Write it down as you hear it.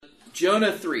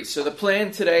Jonah 3. So the plan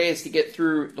today is to get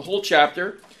through the whole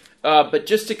chapter. But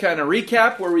just to kind of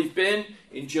recap where we've been,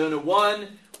 in Jonah 1,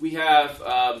 we have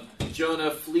Jonah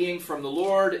fleeing from the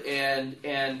Lord, and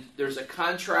there's a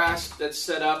contrast that's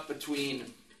set up between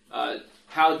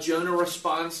how Jonah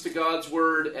responds to God's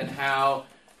word and how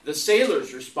the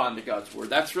sailors respond to God's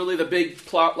word. That's really the big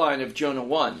plot line of Jonah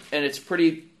 1, and it's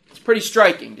pretty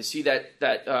striking to see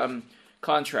that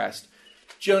contrast.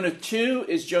 Jonah 2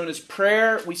 is Jonah's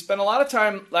prayer. We spent a lot of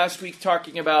time last week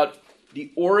talking about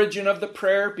the origin of the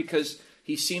prayer because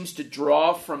he seems to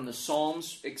draw from the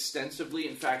Psalms extensively,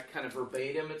 in fact, kind of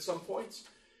verbatim at some points.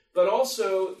 But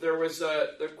also there was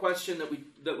the question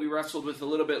that we wrestled with a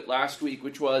little bit last week,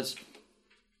 which was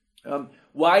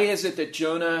why is it that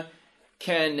Jonah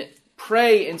can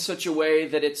pray in such a way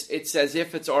that it's as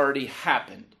if it's already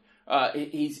happened?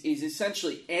 He's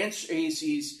essentially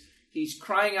he's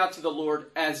crying out to the Lord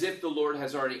as if the Lord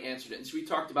has already answered it. And so we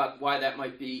talked about why that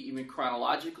might be even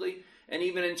chronologically, and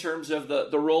even in terms of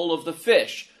the role of the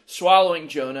fish swallowing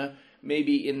Jonah,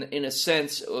 maybe in a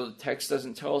sense, well, the text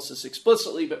doesn't tell us this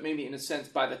explicitly, but maybe in a sense,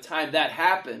 by the time that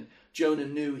happened, Jonah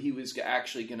knew he was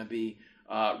actually going to be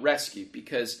rescued.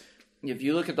 Because if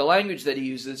you look at the language that he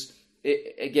uses,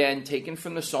 again, taken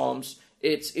from the Psalms,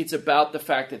 it's about the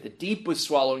fact that the deep was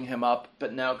swallowing him up,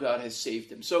 but now God has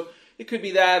saved him. So it could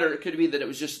be that, or it could be that it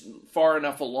was just far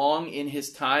enough along in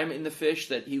his time in the fish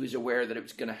that he was aware that it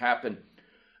was going to happen.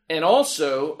 And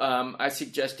also, I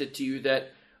suggested to you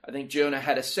that I think Jonah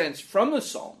had a sense from the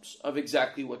Psalms of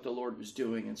exactly what the Lord was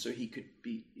doing, and so he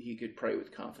could pray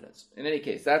with confidence. In any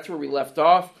case, that's where we left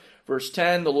off. Verse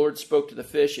 10, the Lord spoke to the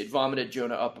fish; it vomited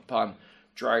Jonah up upon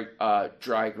dry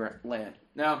land.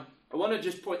 Now, I want to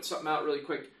just point something out really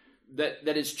quick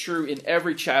that is true in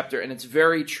every chapter, and it's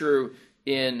very true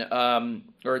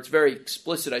or it's very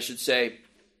explicit, I should say,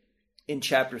 in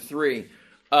chapter 3,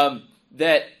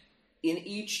 that in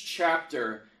each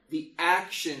chapter, the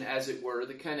action, as it were,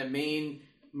 the kind of main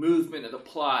movement of the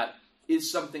plot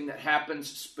is something that happens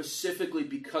specifically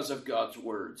because of God's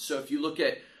word. So if you look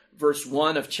at verse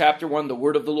 1 of chapter 1, the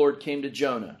word of the Lord came to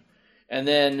Jonah. And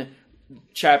then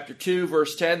chapter 2,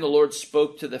 verse 10, the Lord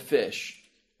spoke to the fish.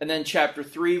 And then chapter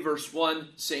 3, verse 1,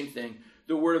 same thing.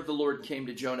 The word of the Lord came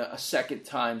to Jonah a second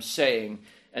time, saying,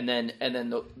 and then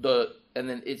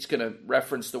it's going to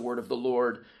reference the word of the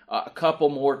Lord a couple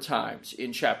more times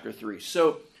in chapter 3.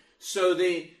 So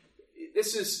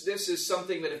this is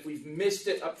something that if we've missed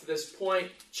it up to this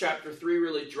point, chapter 3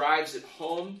 really drives it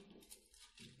home.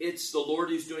 It's the Lord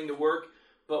who's doing the work,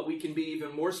 but we can be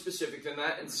even more specific than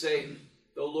that and say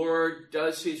the Lord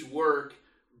does his work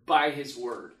by his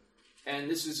word. And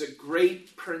this is a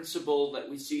great principle that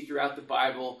we see throughout the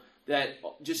Bible that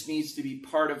just needs to be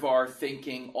part of our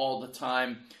thinking all the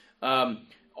time.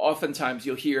 Oftentimes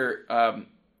you'll hear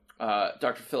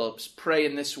Dr. Phillips pray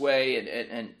in this way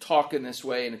and talk in this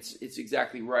way, and it's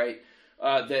exactly right.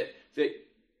 That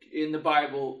in the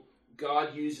Bible,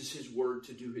 God uses his word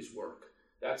to do his work.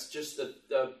 That's just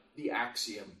the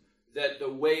axiom. That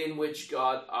the way in which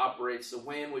God operates, the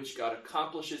way in which God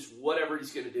accomplishes whatever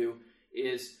he's going to do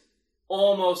is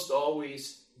almost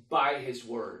always by his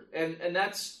word. And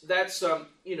that's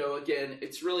again,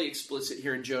 it's really explicit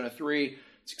here in Jonah 3.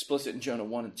 It's explicit in Jonah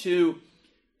 1 and 2.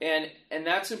 And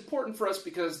that's important for us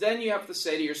because then you have to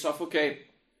say to yourself, okay,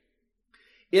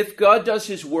 if God does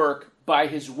his work by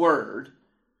his word,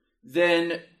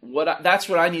 then that's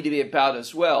what I need to be about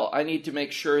as well. I need to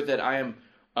make sure that I'm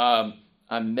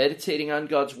meditating on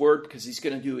God's word because he's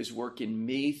going to do his work in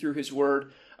me through his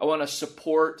word. I want to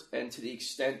support, and to the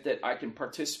extent that I can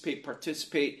participate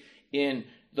in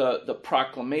the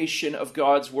proclamation of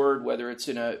God's word, whether it's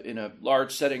in a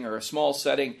large setting or a small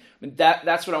setting. I mean,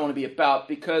 that's what I want to be about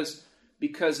because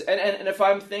if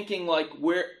I'm thinking like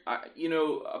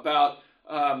about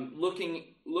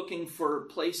looking for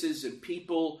places and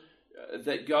people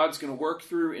that God's going to work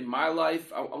through in my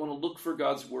life, I want to look for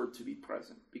God's word to be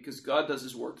present because God does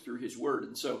his work through his word.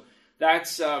 And so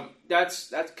that's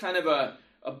kind of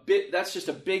that's just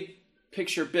a big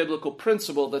picture biblical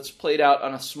principle that's played out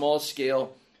on a small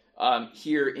scale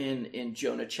here in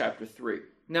Jonah chapter 3.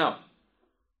 Now,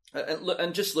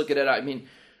 and just look at it. I mean,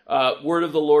 word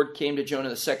of the Lord came to Jonah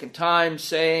the second time,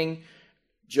 saying,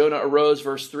 Jonah arose,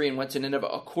 verse 3, and went to Nineveh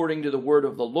according to the word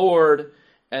of the Lord.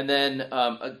 And then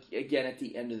again at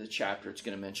the end of the chapter, it's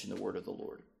going to mention the word of the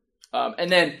Lord.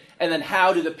 And then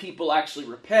how do the people actually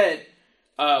repent?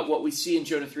 What we see in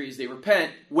Jonah 3 is they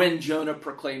repent when Jonah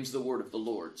proclaims the word of the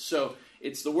Lord. So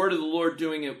it's the word of the Lord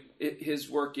doing his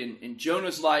work in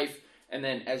Jonah's life, and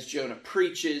then as Jonah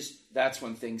preaches, that's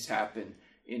when things happen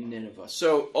in Nineveh.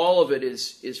 So all of it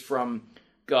is from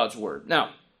God's word.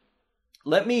 Now,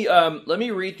 Let me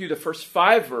read through the first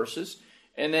 5 verses,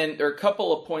 and then there are a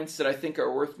couple of points that I think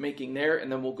are worth making there,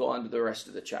 and then we'll go on to the rest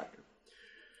of the chapter.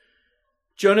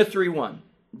 Jonah 3:1.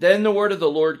 Then the word of the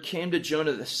Lord came to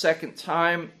Jonah the second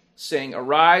time, saying,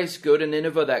 Arise, go to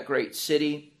Nineveh, that great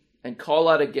city, and call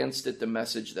out against it the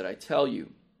message that I tell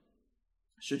you.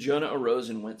 So Jonah arose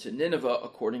and went to Nineveh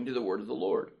according to the word of the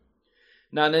Lord.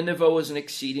 Now Nineveh was an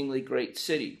exceedingly great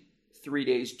city, 3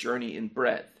 days' journey in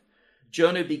breadth.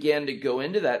 Jonah began to go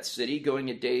into that city, going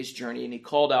a day's journey, and he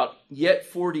called out, Yet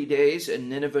 40 days, and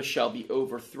Nineveh shall be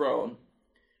overthrown.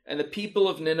 And the people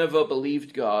of Nineveh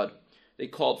believed God. They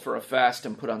called for a fast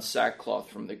and put on sackcloth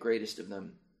from the greatest of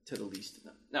them to the least of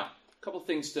them. Now, a couple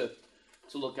things to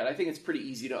look at. I think it's pretty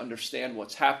easy to understand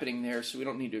what's happening there, so we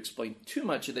don't need to explain too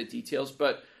much of the details,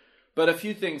 but a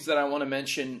few things that I want to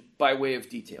mention by way of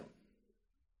detail.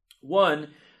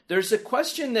 One, there's a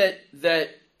question that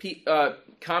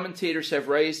commentators have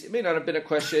raised. It may not have been a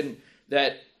question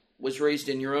that was raised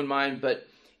in your own mind, but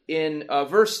in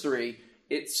verse 3,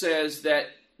 it says that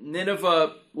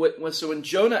Nineveh, so when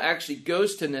Jonah actually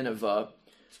goes to Nineveh,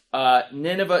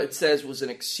 Nineveh, it says, was an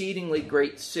exceedingly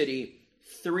great city,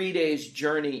 3 days'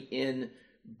 journey in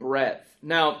breadth.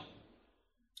 Now,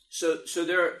 so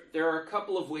there are a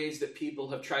couple of ways that people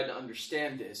have tried to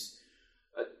understand this.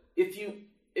 If you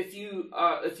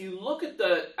look at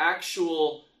the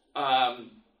actual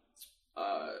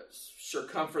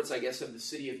circumference, I guess, of the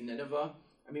city of Nineveh,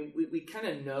 I mean, we kind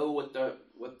of know what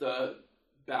the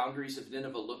boundaries of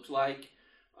Nineveh looked like.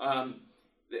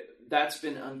 That's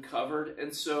been uncovered.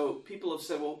 And so people have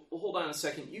said, well, hold on a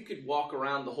second. You could walk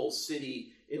around the whole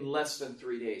city in less than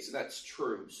 3 days. And that's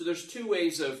true. So there's 2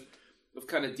 ways of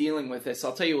kind of dealing with this.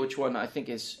 I'll tell you which one I think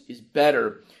is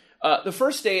better. The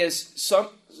first way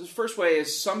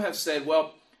is some have said,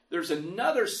 well, there's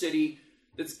another city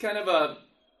that's kind of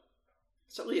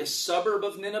it's not really a suburb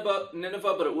of Nineveh,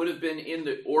 but it would have been in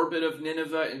the orbit of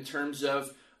Nineveh in terms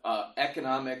of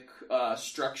economic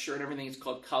structure and everything. It's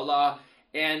called Calah.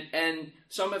 And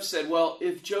some have said, well,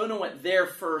 if Jonah went there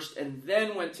first and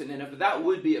then went to Nineveh, that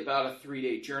would be about a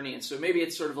 3-day journey. And so maybe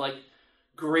it's sort of like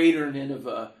greater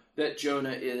Nineveh that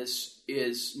Jonah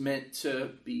is meant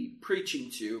to be preaching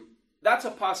to. That's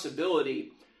a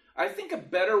possibility. I think a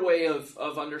better way of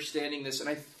understanding this, and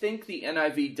I think the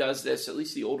NIV does this, at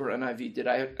least the older NIV did.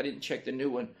 I didn't check the new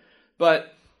one.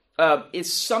 But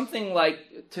it's something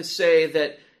like to say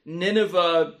that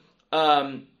Nineveh,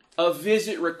 a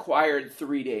visit required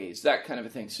 3 days, that kind of a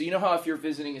thing. So you know how if you're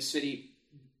visiting a city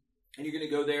and you're going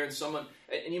to go there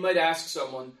and you might ask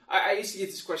someone, I used to get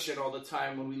this question all the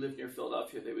time when we lived near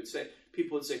Philadelphia.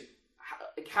 People would say,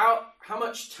 how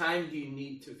much time do you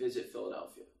need to visit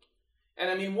Philadelphia? And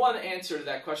I mean, one answer to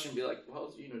that question would be like,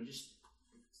 well, just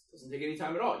doesn't take any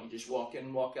time at all. You just walk in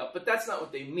and walk out. But that's not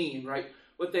what they mean, right?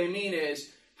 What they mean is,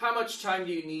 how much time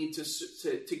do you need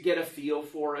to get a feel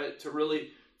for it,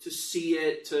 to see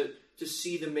it, to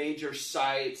see the major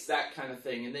sites, that kind of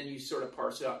thing. And then you sort of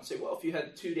parse it out and say, well, if you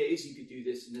had 2 days, you could do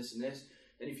this and this and this.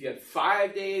 And if you had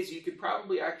 5 days, you could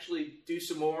probably actually do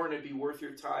some more and it'd be worth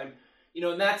your time.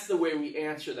 And that's the way we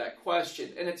answer that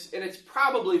question. And it's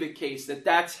probably the case that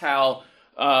that's how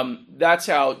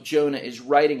Jonah is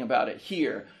writing about it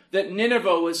here. That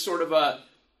Nineveh was sort of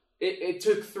it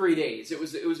took 3 days. It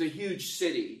was a huge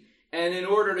city. And in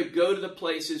order to go to the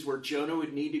places where Jonah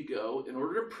would need to go, in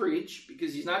order to preach,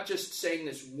 because he's not just saying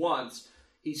this once,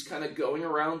 he's kind of going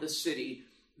around the city.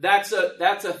 That's a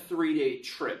 3-day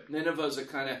trip. Nineveh's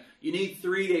you need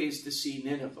 3 days to see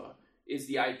Nineveh, is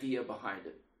the idea behind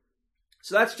it.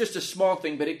 So that's just a small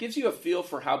thing, but it gives you a feel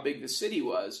for how big the city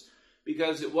was,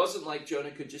 because it wasn't like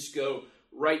Jonah could just go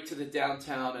right to the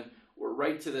downtown or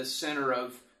right to the center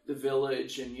of the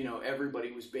village and,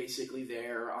 everybody was basically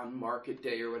there on market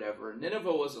day or whatever.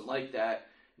 Nineveh wasn't like that.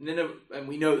 And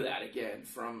we know that, again,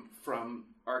 from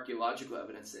archaeological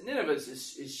evidence, that Nineveh is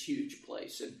this huge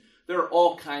place. And there are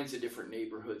all kinds of different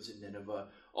neighborhoods in Nineveh,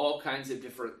 all kinds of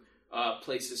different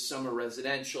places. Some are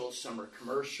residential, some are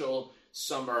commercial,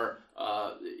 some are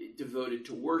devoted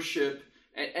to worship.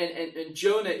 And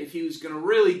Jonah, if he was going to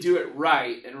really do it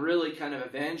right and really kind of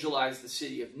evangelize the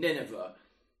city of Nineveh,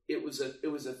 it was a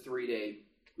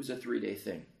 3-day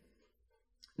thing.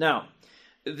 Now,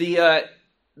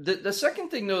 the second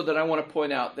thing though that I want to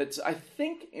point out that's I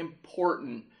think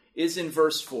important is in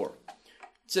verse 4.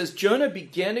 It says Jonah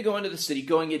began to go into the city,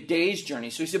 going a day's journey.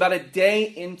 So he's about a day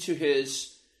into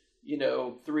his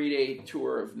 3-day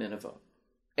tour of Nineveh,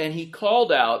 and he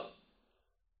called out,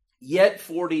 "Yet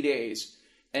 40 days,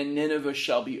 and Nineveh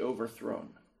shall be overthrown."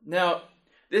 Now,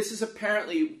 this is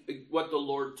apparently what the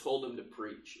Lord told him to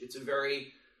preach. It's a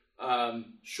very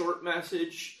short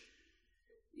message.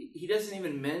 he doesn't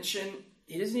even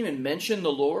mention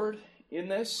the Lord in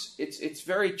this. It's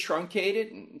very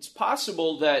truncated, and it's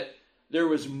possible that there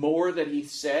was more that he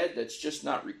said that's just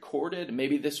not recorded.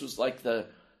 Maybe this was like the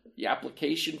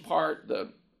application part,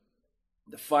 the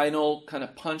final kind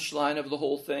of punchline of the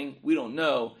whole thing. We don't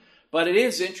know, but it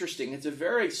is interesting. It's a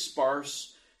very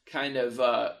sparse kind of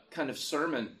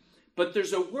sermon. But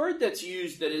there's a word that's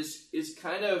used that is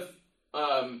kind of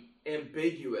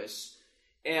ambiguous,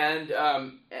 and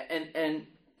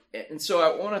so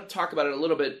I want to talk about it a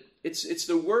little bit. It's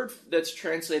the word that's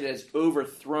translated as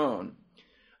overthrown.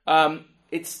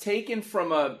 It's taken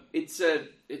from a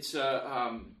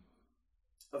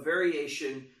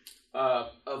variation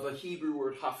of a Hebrew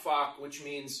word hafak, which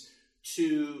means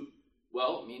to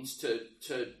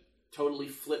totally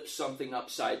flip something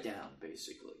upside down,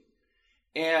 basically.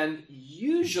 And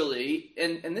usually,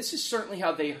 and this is certainly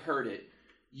how they heard it,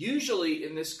 usually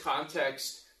in this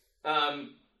context,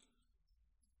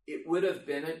 it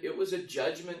was a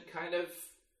judgment kind of,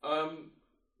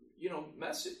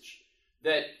 message.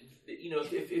 That,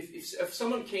 if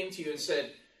someone came to you and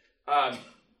said,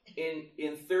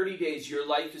 in 30 days, your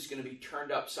life is going to be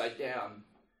turned upside down,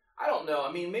 I don't know.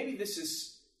 I mean, maybe this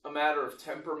is a matter of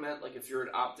temperament. Like if you're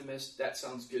an optimist, that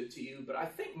sounds good to you. But I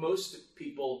think most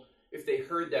people, if they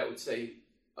heard that, would say,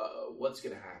 "What's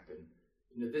going to happen?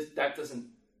 That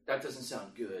doesn't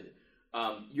sound good.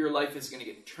 Your life is going to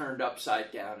get turned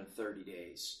upside down in 30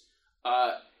 days."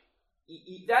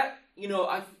 That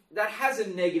has a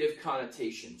negative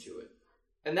connotation to it,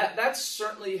 and that's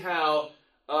certainly how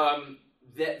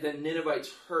the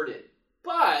Ninevites heard it.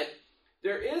 But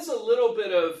there is a little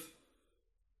bit of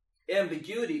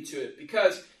ambiguity to it,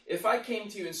 because if I came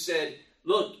to you and said,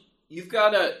 "Look, you've got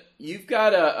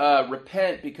to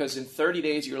repent because in 30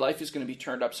 days your life is going to be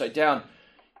turned upside down,"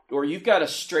 or "You've got to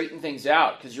straighten things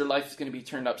out because your life is going to be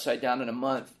turned upside down in a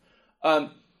month,"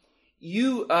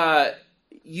 you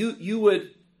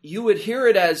would hear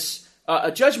it as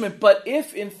a judgment. But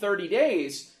if in 30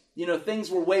 days,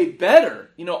 things were way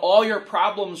better, all your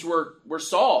problems were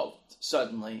solved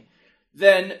suddenly,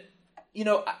 then,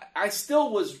 I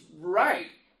still was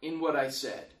right in what I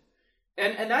said.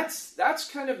 And that's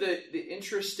kind of the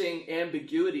interesting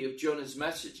ambiguity of Jonah's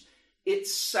message. It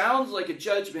sounds like a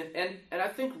judgment, and I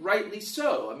think rightly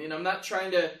so. I mean,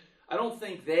 I don't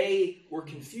think they were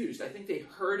confused. I think they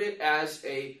heard it as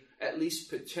at least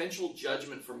potential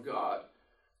judgment from God.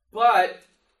 But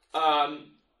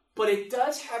it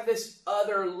does have this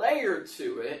other layer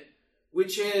to it,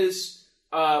 which is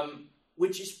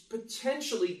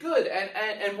potentially good.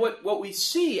 And what we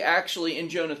see actually in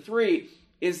Jonah 3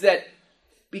 is that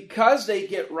because they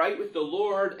get right with the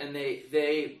Lord and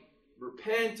they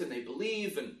repent and they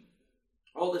believe and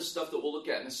all this stuff that we'll look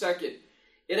at in a second,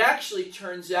 it actually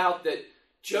turns out that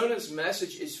Jonah's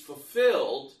message is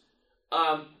fulfilled,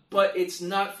 but it's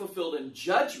not fulfilled in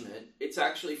judgment. It's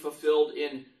actually fulfilled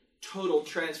in total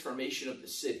transformation of the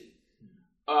city.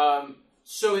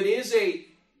 So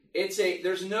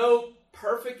there's no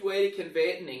perfect way to convey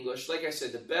it in English. Like I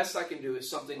said, the best I can do is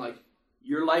something like,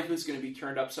 your life is going to be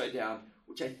turned upside down,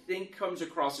 which I think comes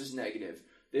across as negative.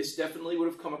 This definitely would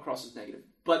have come across as negative,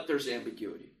 but there's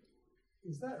ambiguity.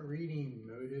 Is that reading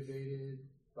motivated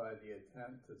by the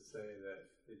attempt to say that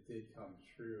it did come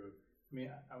true? I mean,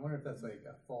 I wonder if that's like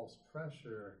a false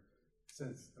pressure,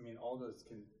 since, all those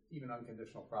even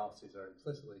unconditional prophecies are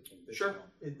implicitly conditional. Sure.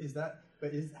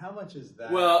 How much is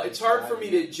that? Well, it's hard for me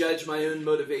to judge my own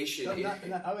motivation.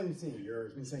 I wasn't saying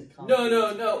yours. I'm saying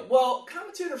commentators. No. Well,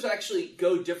 commentators actually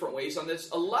go different ways on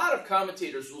this. A lot of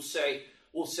commentators will say,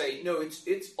 no,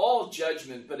 it's all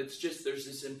judgment, but it's just there's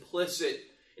this implicit.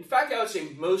 In fact, I would say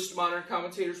most modern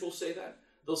commentators will say that.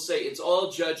 They'll say it's all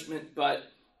judgment, but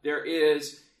there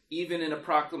is, even in a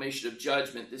proclamation of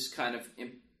judgment, this kind of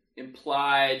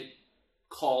implied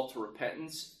call to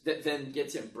repentance that then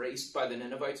gets embraced by the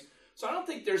Ninevites. So I don't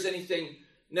think there's anything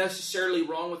necessarily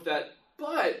wrong with that,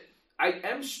 but I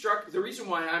am struck. The reason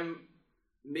why I'm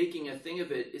making a thing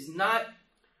of it is not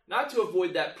to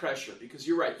avoid that pressure, because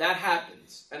you're right, that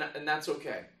happens, and that's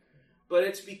okay. But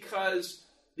it's because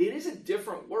it is a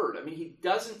different word. He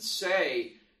doesn't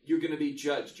say you're going to be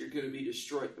judged, you're going to be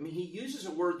destroyed. He uses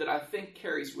a word that I think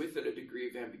carries with it a degree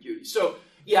of ambiguity. So,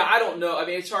 yeah, I don't know.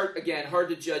 It's hard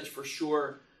to judge for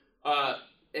sure.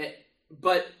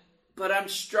 But I'm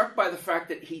struck by the fact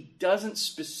that he doesn't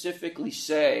specifically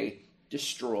say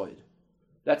destroyed.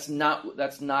 That's not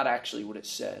actually what it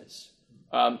says.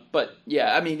 But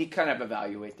yeah, you kind of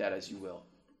evaluate that as you will.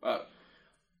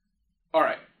 All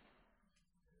right.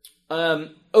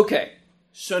 Okay.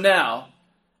 So now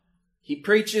he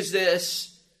preaches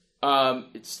this.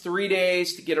 It's 3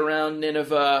 days to get around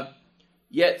Nineveh.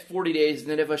 Yet 40 days,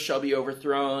 Nineveh shall be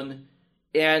overthrown.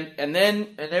 And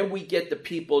then we get the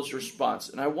people's response.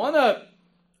 And I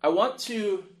want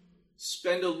to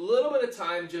spend a little bit of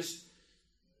time just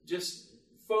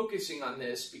focusing on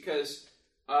this, because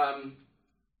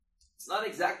it's not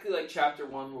exactly like chapter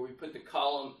 1 where we put the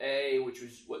column A, which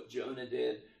was what Jonah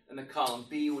did, and the column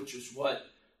B, which is what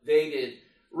they did.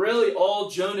 Really, all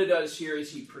Jonah does here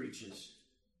is he preaches.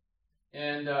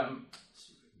 And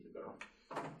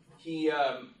he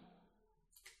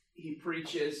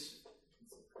preaches.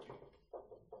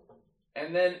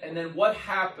 And then what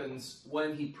happens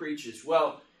when he preaches?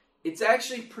 Well, it's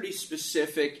actually pretty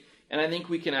specific, and I think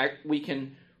we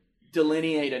can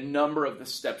delineate a number of the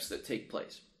steps that take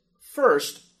place.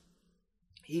 First,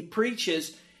 he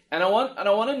preaches, and I want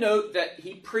to note that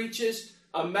he preaches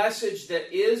a message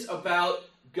that is about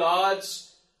God's.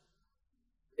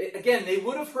 Again, they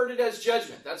would have heard it as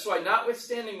judgment. That's why,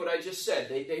 notwithstanding what I just said,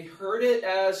 they heard it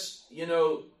as,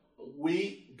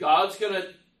 God's going to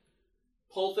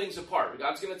pull things apart.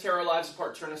 God's going to tear our lives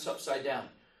apart, turn us upside down.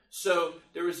 So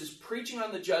there was this preaching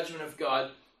on the judgment of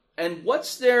God, and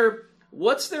what's their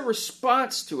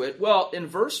response to it? Well, in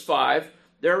verse 5,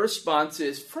 their response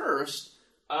is, first,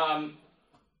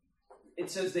 it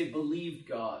says they believed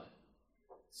God.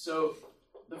 So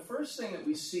the first thing that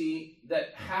we see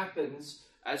that happens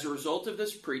as a result of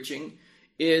this preaching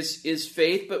is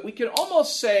faith, but we can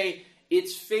almost say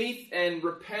it's faith and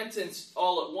repentance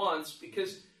all at once,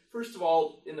 because first of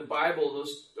all, in the Bible,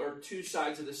 those are two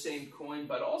sides of the same coin,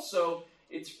 but also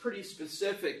it's pretty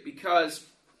specific, because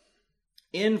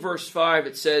in verse 5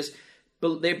 it says,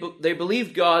 they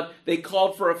believed God, they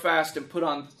called for a fast and put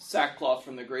on sackcloth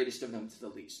from the greatest of them to the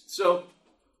least. So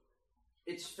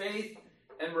it's faith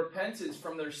and repentance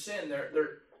from their sin.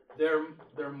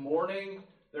 They're mourning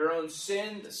their own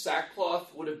sin. The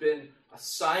sackcloth would have been a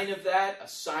sign of that, a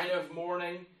sign of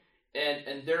mourning,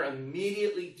 and they're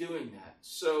immediately doing that.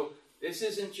 So this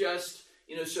isn't just,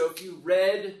 so if you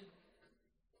read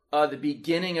the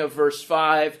beginning of verse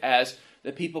 5 as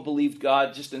the people believed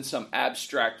God just in some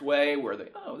abstract way where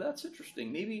that's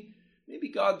interesting, maybe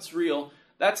God's real.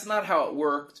 That's not how it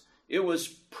worked. It was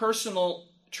personal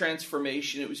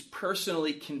transformation. It was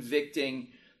personally convicting.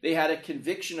 They had a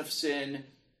conviction of sin.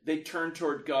 They turned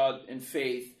toward God in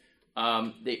faith.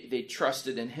 They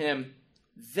trusted in Him.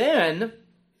 Then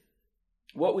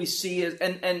what we see is,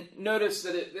 and notice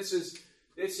that this is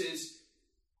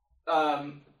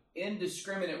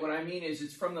indiscriminate. What I mean is,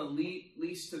 it's from the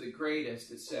least to the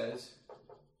greatest. It says.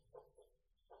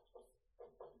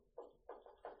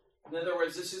 In other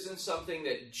words, this isn't something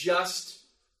that just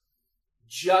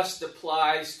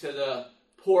applies to the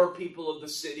poor people of the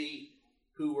city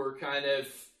who were kind of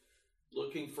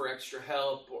looking for extra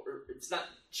help, or it's not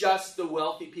just the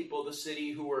wealthy people of the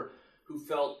city who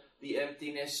felt the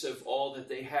emptiness of all that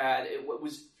they had. It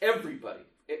was everybody.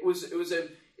 It was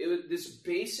this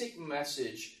basic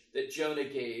message that Jonah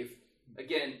gave.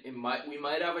 Again, we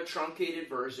might have a truncated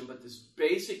version, but this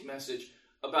basic message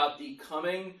about the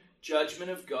coming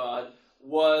judgment of God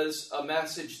was a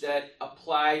message that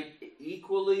applied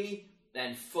equally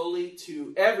and fully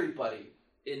to everybody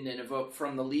in Nineveh,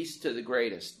 from the least to the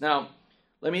greatest. Now,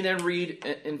 let me then read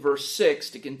in verse 6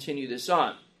 to continue this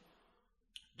on.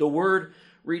 The word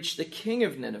reached the king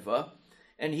of Nineveh,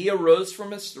 and he arose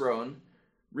from his throne,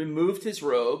 removed his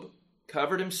robe,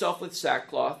 covered himself with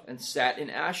sackcloth, and sat in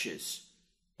ashes.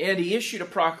 And he issued a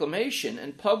proclamation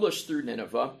and published through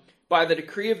Nineveh, by the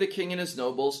decree of the king and his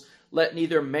nobles, let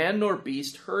neither man nor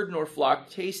beast, herd nor flock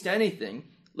taste anything.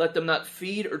 Let them not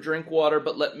feed or drink water,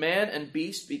 but let man and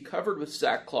beast be covered with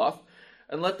sackcloth,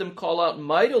 and let them call out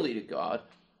mightily to God.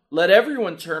 Let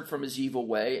everyone turn from his evil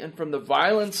way and from the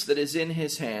violence that is in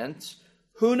his hands.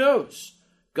 Who knows?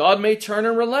 God may turn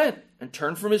and relent and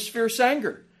turn from his fierce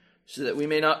anger, so that we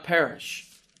may not perish.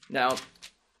 Now,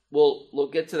 we'll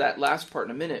get to that last part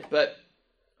in a minute, but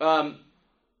now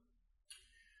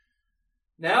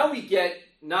we get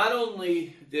not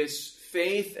only this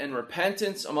faith and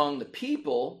repentance among the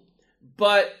people,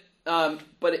 but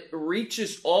it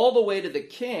reaches all the way to the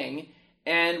king.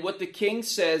 And what the king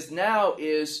says now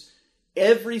is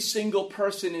every single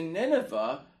person in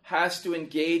Nineveh has to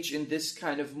engage in this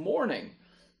kind of mourning.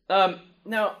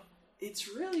 Now, it's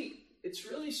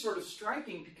really sort of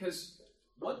striking, because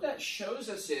what that shows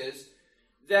us is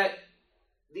that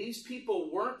these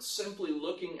people weren't simply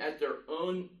looking at their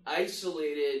own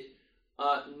isolated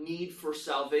need for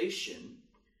salvation,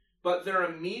 but they're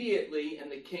immediately,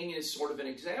 and the king is sort of an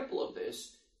example of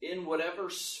this, in whatever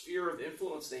sphere of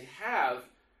influence they have,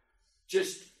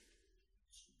 just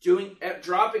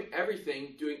dropping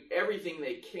everything, doing everything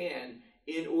they can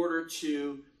in order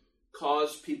to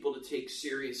cause people to take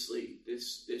seriously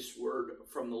this word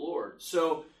from the Lord.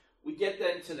 So we get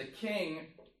then to the king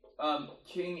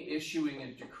issuing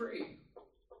a decree.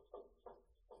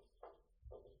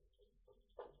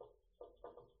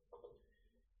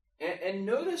 And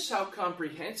notice how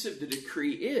comprehensive the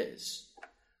decree is.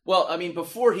 Well, I mean,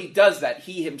 before he does that,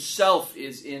 he himself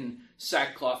is in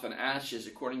sackcloth and ashes,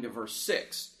 according to verse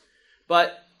 6.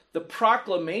 But the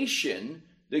proclamation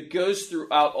that goes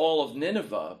throughout all of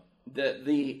Nineveh,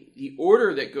 the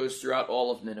order that goes throughout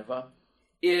all of Nineveh,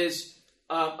 is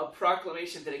a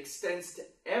proclamation that extends to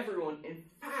everyone. In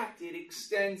fact, it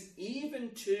extends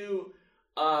even to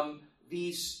the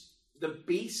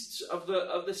beasts of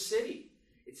the city.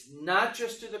 It's not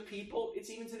just to the people, it's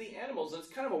even to the animals. And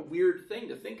it's kind of a weird thing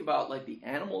to think about, like the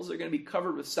animals are going to be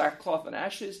covered with sackcloth and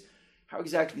ashes. How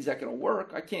exactly is that going to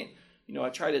work? I can't, I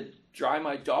try to dry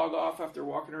my dog off after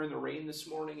walking her in the rain this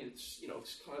morning. It's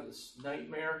kind of this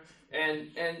nightmare. And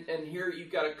here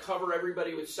you've got to cover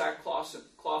everybody with sackcloth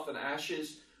and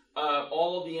ashes.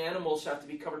 All of the animals have to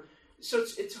be covered. So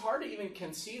it's hard to even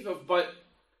conceive of, but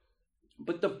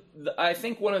I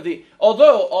think one of the,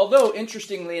 although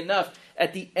interestingly enough,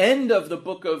 at the end of the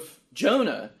book of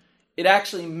Jonah, it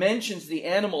actually mentions the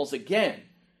animals again.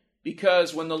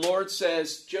 Because when the Lord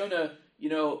says, Jonah,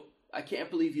 I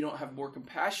can't believe you don't have more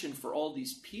compassion for all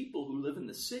these people who live in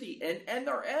the city, and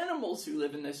there are animals who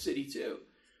live in this city too.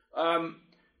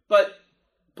 But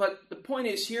the point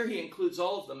is, here he includes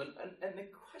all of them, and the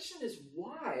question is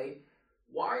why?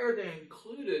 Why are they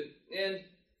included? And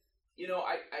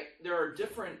there are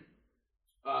different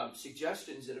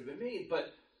suggestions that have been made,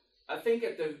 but I think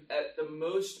at the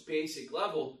most basic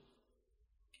level,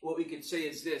 what we could say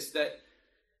is this: that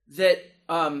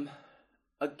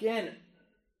again,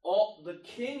 all the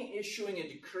king issuing a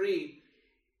decree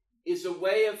is a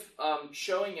way of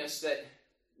showing us that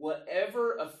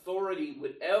whatever authority,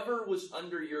 whatever was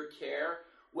under your care,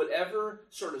 whatever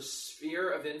sort of sphere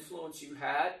of influence you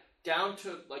had, down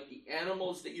to like the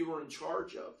animals that you were in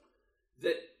charge of,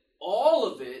 that all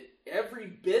of it, every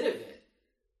bit of it,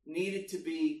 needed to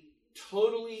be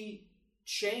totally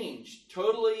changed,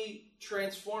 totally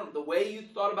transformed. The way you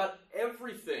thought about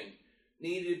everything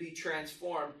needed to be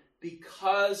transformed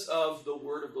because of the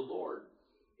word of the Lord.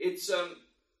 It's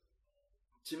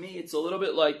to me, it's a little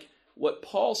bit like what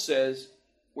Paul says,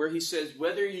 where he says,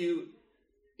 whether you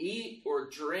eat or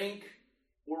drink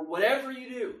or whatever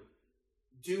you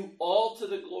do all to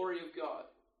the glory of God.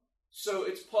 So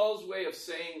it's Paul's way of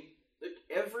saying that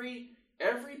every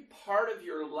part of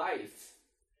your life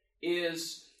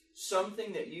is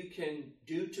something that you can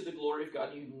do to the glory of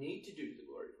God. You need to do to the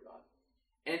glory of God.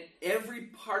 And every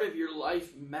part of your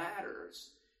life matters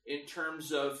in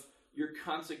terms of your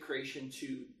consecration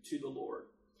to the Lord.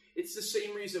 It's the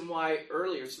same reason why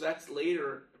earlier, so that's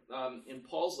later in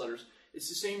Paul's letters, it's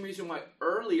the same reason why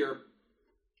earlier,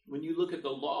 when you look at the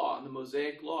law, and the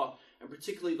Mosaic law, and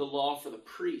particularly the law for the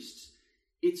priests,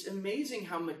 it's amazing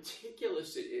how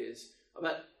meticulous it is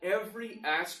about every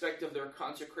aspect of their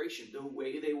consecration, the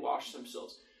way they wash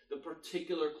themselves, the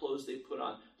particular clothes they put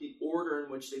on, the order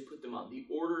in which they put them on, the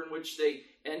order in which they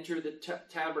enter the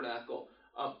tabernacle.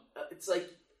 It's like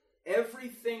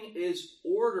everything is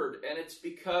ordered, and it's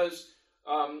because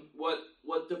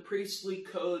what the priestly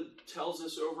code tells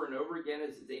us over and over again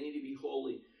is that they need to be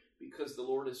holy because the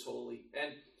Lord is holy.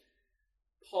 And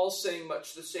Paul's saying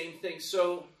much the same thing.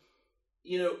 So,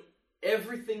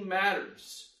 everything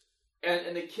matters.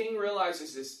 And the king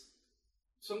realizes this.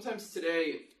 Sometimes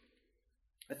today,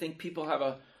 I think people have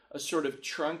a sort of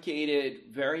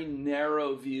truncated, very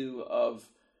narrow view of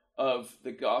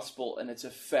the gospel and its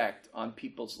effect on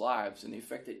people's lives and the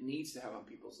effect it needs to have on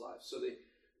people's lives. So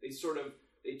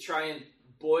they try and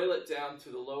boil it down to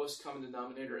the lowest common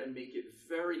denominator and make it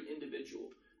very individual.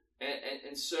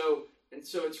 And so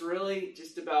it's really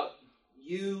just about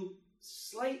you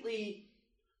slightly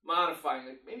modifying,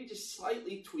 like maybe just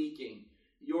slightly tweaking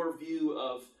your view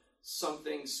of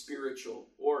something spiritual,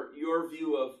 or your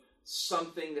view of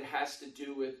something that has to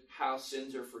do with how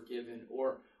sins are forgiven,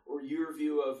 or your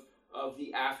view of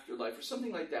the afterlife, or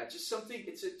something like that. Just something,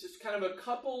 it's just kind of a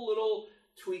couple little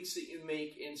tweaks that you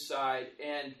make inside,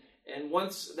 and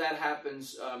once that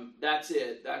happens, that's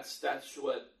it. That's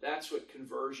what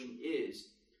conversion is.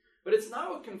 But it's not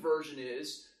what conversion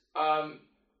is.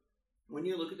 When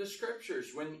you look at the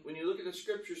scriptures, when you look at the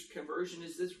scriptures, conversion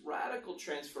is this radical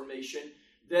transformation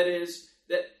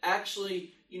that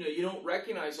actually, you don't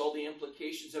recognize all the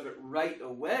implications of it right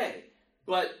away,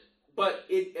 but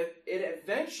it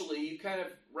eventually, you kind of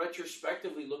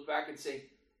retrospectively look back and say,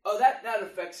 oh, that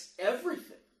affects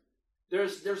everything.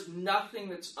 There's nothing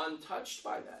that's untouched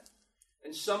by that.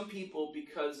 And some people,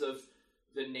 because of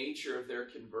the nature of their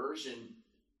conversion,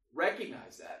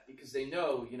 recognize that because they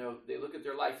know, they look at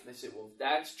their life and they say, well, if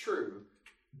that's true,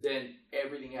 then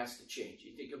everything has to change.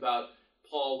 You think about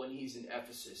Paul when he's in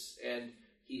Ephesus and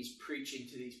he's preaching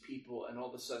to these people, and all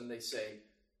of a sudden they say,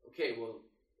 okay, well,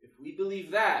 if we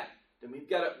believe that, then we've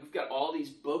got all these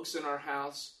books in our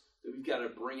house that we've got to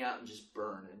bring out and just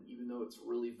burn. And even though it's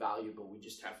really valuable, we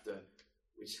just have to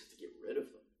get rid of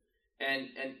them. And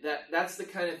that's the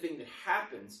kind of thing that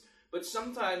happens. But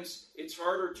sometimes it's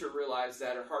harder to realize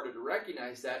that or harder to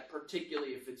recognize that,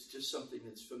 particularly if it's just something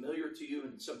that's familiar to you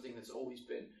and something that's always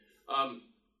been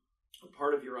a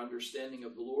part of your understanding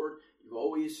of the Lord. You've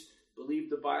always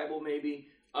believed the Bible, maybe.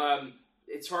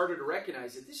 It's harder to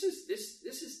recognize that this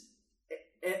is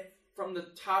from the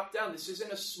top down. This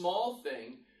isn't a small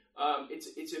thing.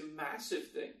 It's a massive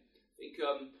thing.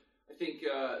 I think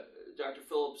Dr.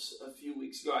 Phillips a few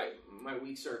weeks ago. My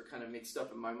weeks are kind of mixed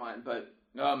up in my mind, but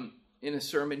in a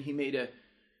sermon he made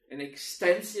an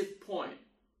extensive point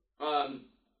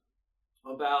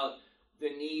about the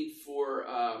need for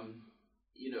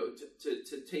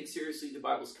to take seriously the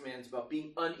Bible's commands about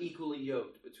being unequally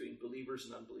yoked between believers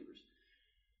and unbelievers.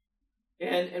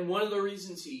 And one of the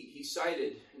reasons he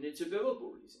cited, and it's a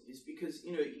biblical reason, is because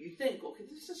you think, okay,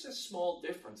 this is a small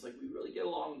difference. Like, we really get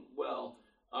along well.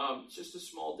 It's just a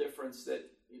small difference that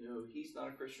he's not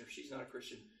a Christian or she's not a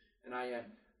Christian and I am.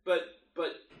 But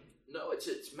no,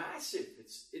 it's massive.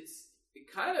 It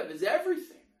kind of is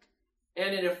everything.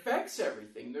 And it affects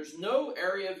everything. There's no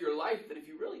area of your life that if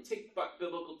you really take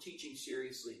biblical teaching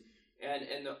seriously and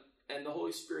the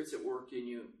Holy Spirit's at work in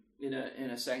you in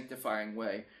a sanctifying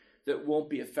way, that won't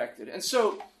be affected. And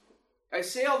so I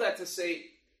say all that to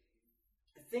say,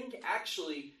 I think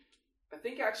actually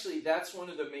that's one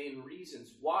of the main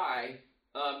reasons why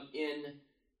in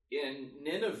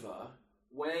Nineveh,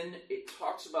 when it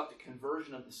talks about the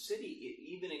conversion of the city, it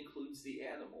even includes the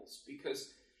animals,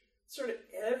 because sort of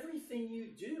everything you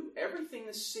do, everything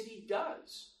the city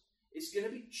does is going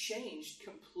to be changed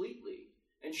completely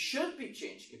and should be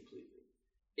changed completely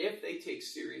if they take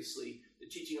seriously the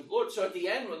teaching of the Lord. So at the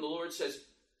end, when the Lord says,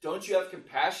 don't you have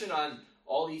compassion on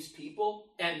all these people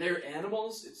and their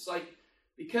animals? It's like,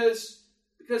 because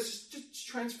it's just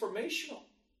transformational.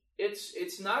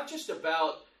 It's not just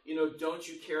about, don't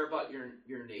you care about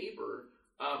your neighbor?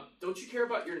 Don't you care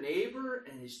about your neighbor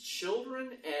and his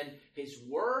children and his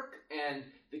work and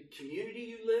the community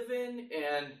you live in?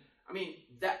 And I mean,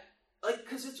 that,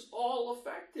 because it's all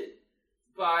affected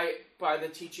by the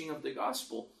teaching of the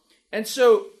gospel. And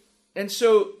so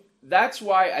that's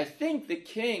why I think the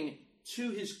king,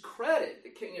 to his credit, the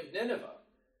king of Nineveh,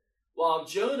 while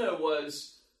Jonah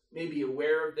was maybe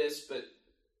aware of this, but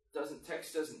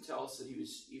text doesn't tell us that he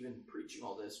was even preaching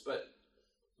all this, but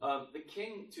the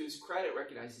king, to his credit,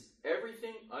 recognizes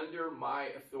everything under my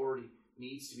authority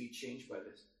needs to be changed by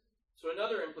this. So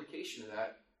another implication of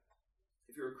that,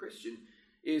 if you're a Christian,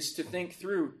 is to think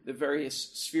through the various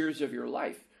spheres of your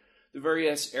life, the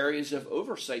various areas of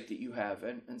oversight that you have,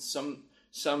 and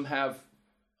some have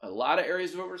a lot of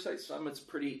areas of oversight. Some it's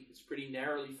pretty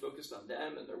narrowly focused on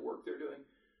them and their work they're doing.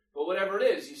 But whatever it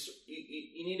is,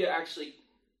 you need to actually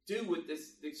do what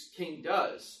this king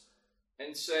does,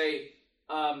 and say,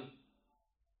 well,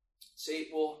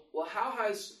 how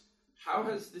has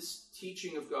this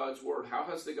teaching of God's word, how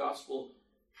has the gospel,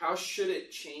 how should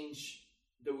it change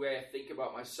the way I think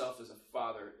about myself as a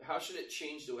father? How should it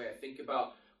change the way I think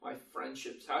about my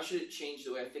friendships? How should it change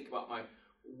the way I think about my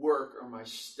work or my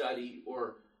study,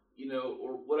 or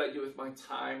or what I do with my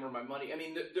time or my money? I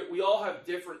mean, we all have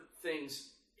different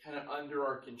things kind of under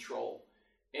our control,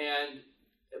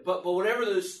 but whatever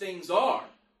those things are,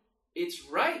 it's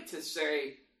right to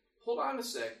say, hold on a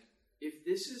sec. If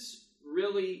this is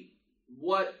really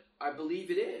what I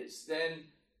believe it is,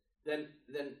 then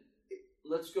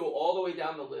let's go all the way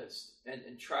down the list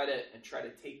and try to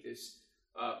take this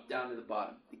down to the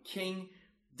bottom. The king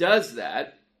does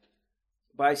that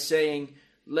by saying,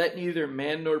 let neither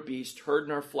man nor beast, herd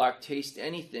nor flock taste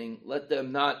anything. Let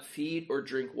them not feed or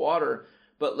drink water,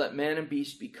 but let man and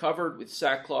beast be covered with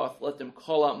sackcloth. Let them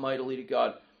call out mightily to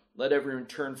God. Let everyone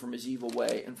turn from his evil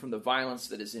way and from the violence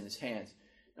that is in his hands.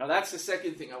 Now that's the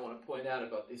second thing I want to point out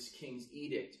about this king's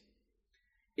edict.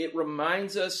 It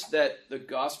reminds us that the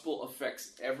gospel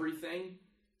affects everything,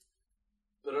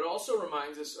 but it also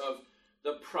reminds us of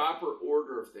the proper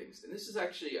order of things. And this is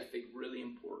actually, I think, really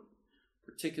important,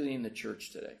 particularly in the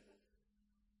church today.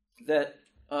 That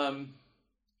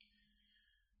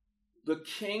the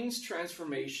king's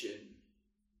transformation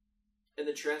and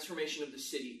the transformation of the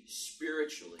city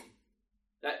spiritually,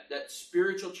 that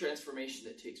spiritual transformation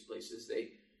that takes place is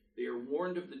they are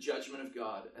warned of the judgment of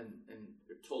God, and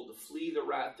they're told to flee the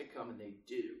wrath to come, and they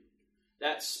do.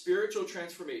 That spiritual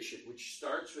transformation, which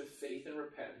starts with faith and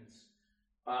repentance,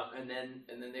 and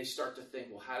then they start to think,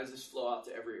 well, how does this flow out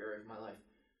to every area of my life?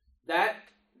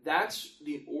 That's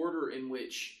the order in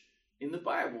which, in the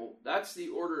Bible, that's the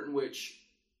order in which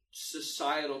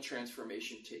societal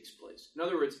transformation takes place. In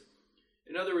other words,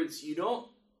 you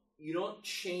don't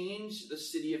change the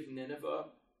city of Nineveh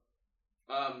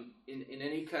in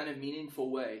any kind of meaningful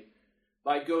way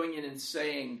by going in and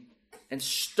saying and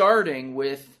starting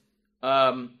with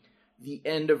the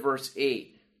end of verse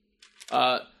 8.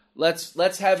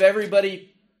 Let's have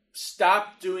everybody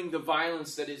stop doing the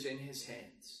violence that is in his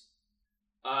hands.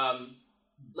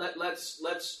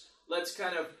 Let's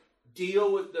kind of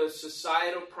deal with the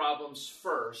societal problems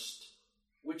first,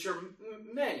 which are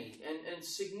many and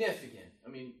significant. I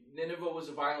mean, Nineveh was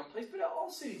a violent place, but all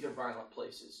cities are violent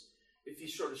places if you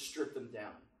sort of strip them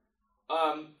down.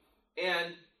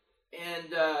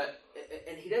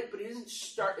 He doesn't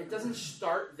start. It doesn't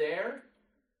start there.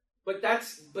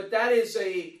 That's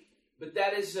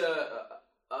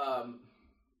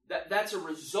a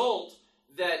result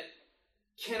that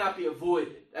cannot be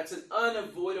avoided. That's an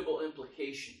unavoidable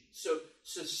implication. So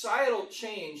societal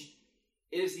change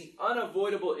is the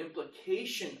unavoidable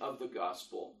implication of the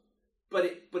gospel, but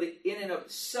it in and of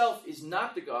itself is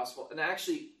not the gospel. And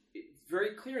actually, it's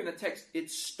very clear in the text. It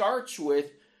starts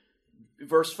with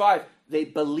verse 5. They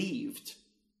believed,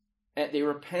 and they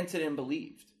repented and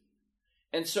believed.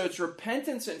 And so it's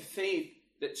repentance and faith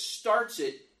that starts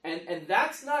it, and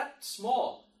that's not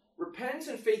small. Repentance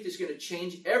and faith is going to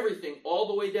change everything all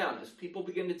the way down. As people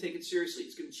begin to take it seriously,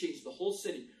 it's going to change the whole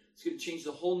city. It's going to change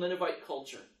the whole Ninevite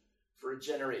culture for a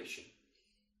generation.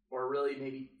 Or really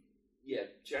maybe,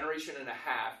 generation and a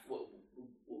half. We'll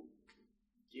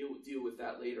deal with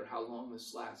that later, how long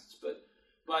this lasts. But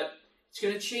it's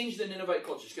going to change the Ninevite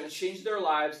culture. It's going to change their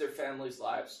lives, their families'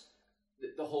 lives.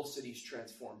 The whole city's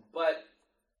transformed. But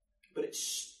it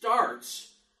starts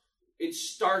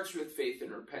with faith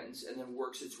and repentance and then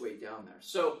works its way down there.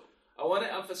 So I want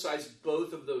to emphasize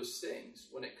both of those things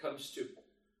when it comes to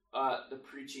the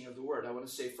preaching of the word. I want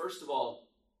to say, first of all,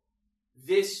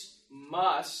 this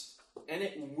must and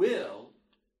it will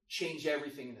change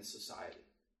everything in the society.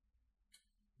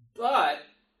 But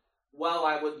while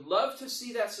I would love to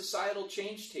see that societal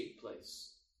change take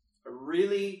place, I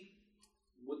really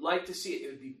would like to see it. It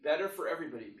would be better for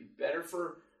everybody. It would be better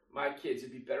for my kids. It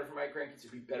would be better for my grandkids.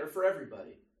 It would be better for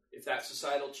everybody if that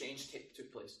societal change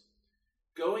took place.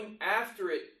 Going after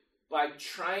it by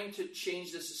trying to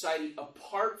change the society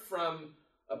apart from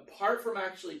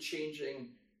actually changing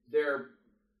their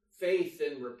faith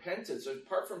and repentance,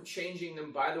 apart from changing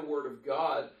them by the word of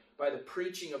God, by the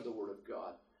preaching of the word of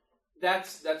God,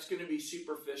 that's going to be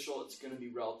superficial. It's going to be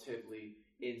relatively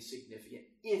insignificant,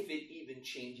 if it even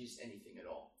changes anything at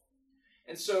all.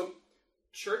 And so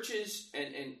churches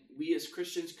and we as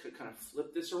Christians could kind of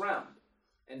flip this around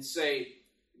and say,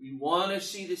 we want to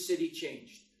see the city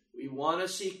changed. We want to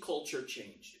see culture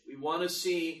changed. We want to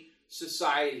see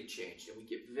society changed. And we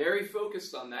get very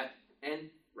focused on that, and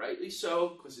rightly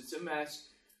so, because it's a mess.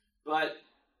 But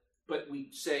we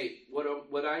say, what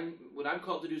I'm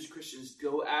called to do as a Christian is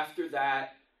go after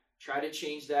that, try to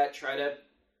change that, try to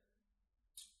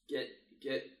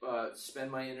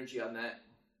spend my energy on that.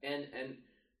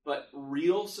 But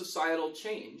real societal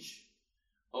change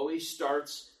always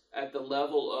starts at the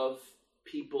level of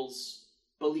people's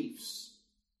beliefs.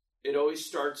 It always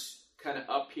starts kind of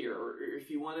up here, or if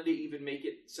you wanted to even make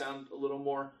it sound a little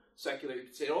more secular, you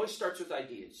could say it always starts with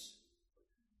ideas.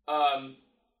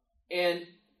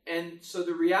 And so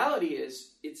the reality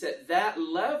is, it's at that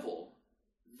level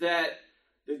that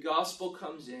the gospel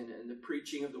comes in and the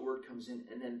preaching of the word comes in,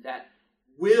 and then that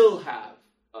will have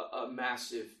a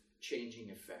massive changing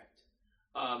effect.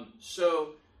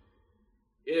 So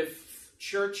if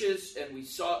churches, and we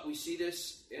see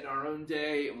this in our own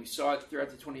day, and we saw it throughout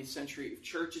the 20th century, if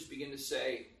churches begin to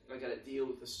say, I got to deal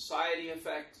with the societal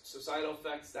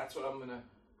effects, that's what I'm going to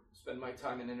spend my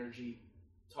time and energy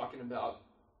talking about,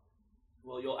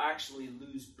 well, you'll actually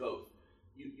lose both.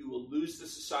 You will lose the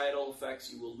societal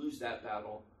effects, you will lose that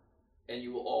battle, and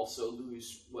you will also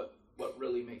lose what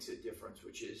really makes a difference,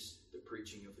 which is the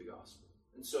preaching of the gospel.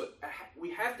 And so we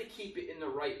have to keep it in the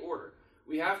right order.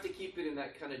 We have to keep it in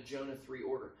that kind of Jonah 3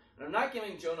 order. And I'm not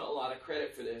giving Jonah a lot of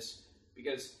credit for this,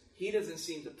 because he doesn't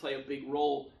seem to play a big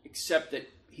role, except that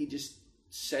he just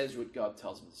says what God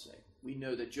tells him to say. We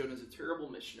know that Jonah's a terrible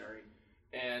missionary,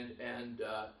 and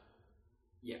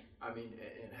Yeah, I mean,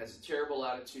 and has a terrible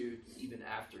attitude even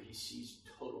after he sees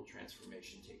total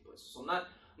transformation take place. So I'm not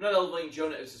elevating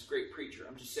Jonah as this great preacher.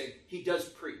 I'm just saying he does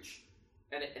preach,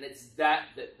 and it's that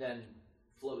then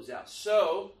flows out.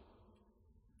 So,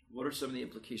 what are some of the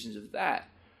implications of that?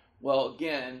 Well,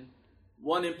 again,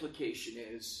 one implication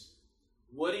is,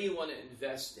 what do you want to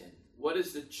invest in? What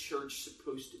is the church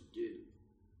supposed to do?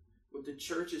 What the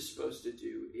church is supposed to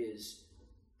do is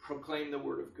proclaim the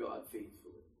word of God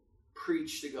faithfully.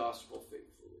 Preach the gospel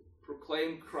faithfully.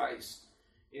 Proclaim Christ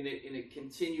in a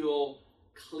continual,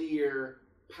 clear,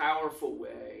 powerful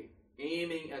way,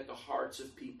 aiming at the hearts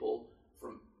of people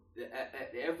from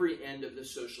at every end of the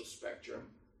social spectrum.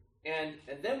 And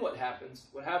then what happens?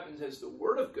 What happens is the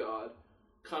word of God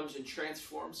comes and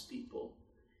transforms people.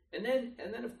 And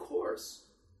then of course,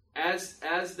 as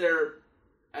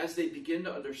they begin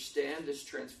to understand this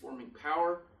transforming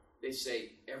power, they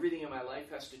say, everything in my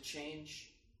life has to change.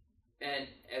 And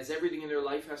as everything in their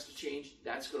life has to change,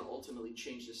 that's going to ultimately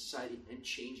change the society and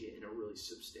change it in a really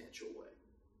substantial way.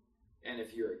 And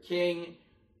if you're a king,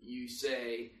 you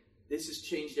say, this has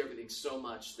changed everything so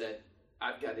much that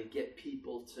I've got to get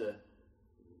people to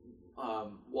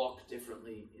walk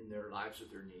differently in their lives with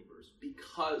their neighbors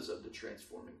because of the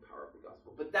transforming power of the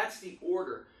gospel. But that's the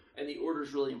order, and the order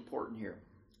is really important here.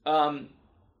 And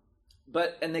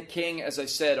the king, as I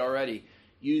said already,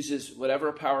 uses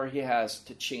whatever power he has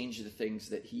to change the things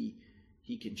that he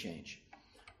can change.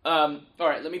 All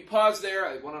right, let me pause there.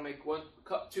 I want to make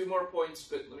two more points,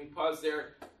 but let me pause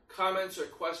there. Comments or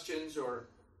questions or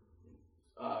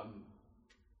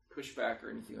pushback or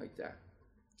anything like that?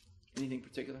 Anything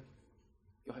particular?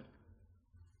 Go ahead.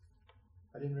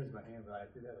 I didn't raise my hand, but I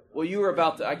did have a... Well, you were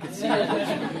about to... I could see your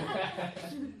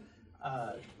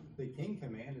The king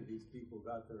commanded these people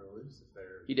about their religious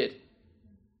affairs. He did.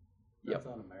 That's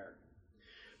un-American.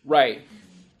 Right.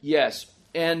 Yes.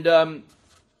 And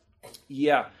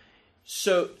yeah.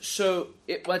 So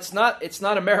it's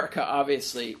not America,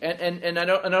 obviously. And I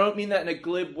don't mean that in a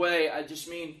glib way. I just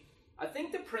mean, I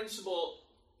think the principle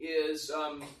is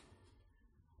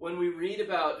when we read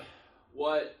about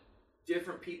what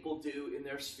different people do in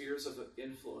their spheres of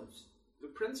influence, the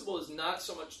principle is not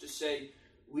so much to say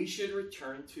we should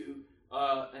return to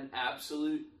an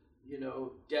absolute,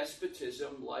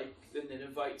 despotism like the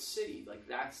Ninevite city. Like,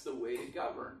 that's the way to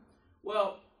govern.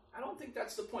 Well, I don't think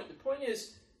that's the point. The point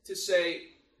is to say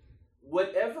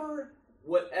whatever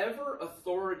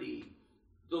authority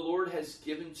the Lord has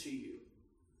given to you,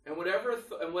 and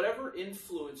whatever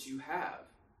influence you have,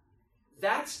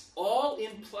 that's all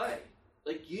in play.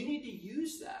 Like, you need to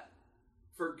use that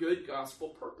for good gospel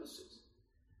purposes.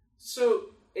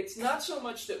 So it's not so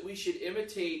much that we should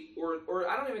imitate, or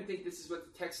I don't even think this is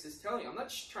what the text is telling. I'm not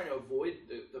just trying to avoid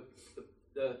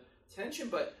the tension,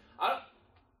 but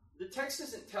the text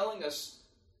isn't telling us,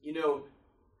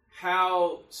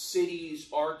 how cities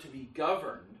are to be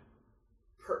governed,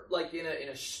 like in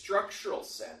a structural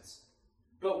sense.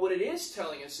 But what it is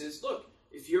telling us is, look,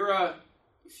 I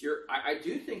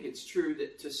do think it's true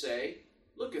that to say,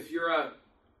 look, if you're a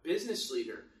business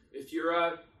leader, if you're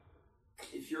a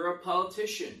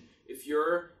politician, if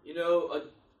you're, in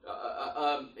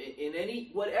any,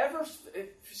 whatever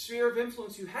sphere of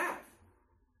influence you have,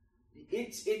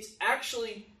 it's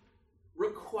actually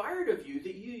required of you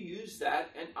that you use that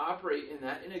and operate in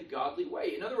that in a godly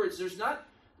way. In other words, there's not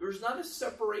a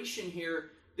separation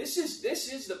here. This is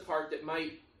the part that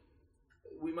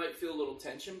we might feel a little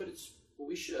tension, but it's what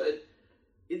we should.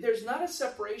 There's not a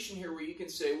separation here where you can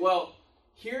say, well,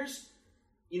 here's,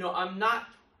 I'm not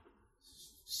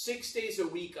 6 days a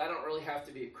week, I don't really have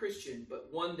to be a Christian, but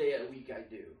 1 day a week I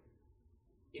do.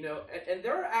 And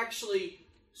there are actually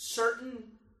certain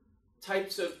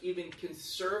types of even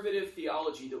conservative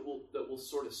theology that will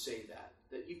sort of say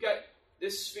that you've got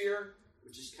this sphere,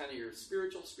 which is kind of your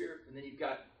spiritual sphere, and then you've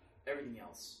got everything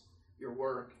else, your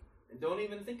work, and don't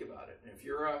even think about it. And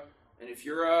if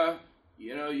you're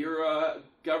a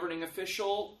governing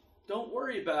official, don't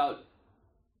worry about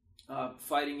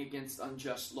fighting against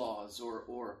unjust laws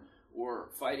or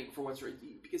fighting for what's right,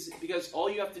 because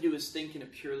all you have to do is think in a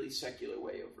purely secular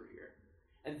way over here.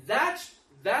 And that's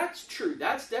true.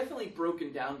 That's definitely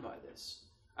broken down by this.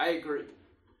 I agree.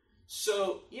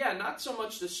 So, yeah, not so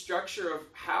much the structure of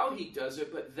how he does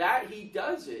it, but that he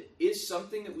does it is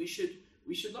something that we should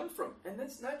learn from. And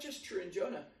that's not just true in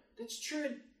Jonah. That's true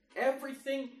in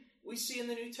everything we see in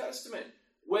the New Testament.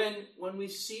 When we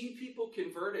see people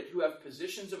converted who have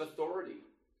positions of authority,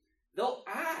 they'll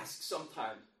ask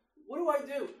sometimes, what do I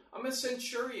do? I'm a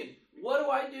centurion. What do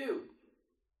I do?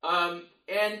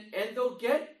 And they'll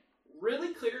get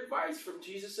really clear advice from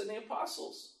Jesus and the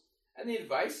apostles. And the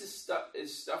advice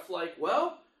is stuff like,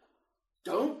 well,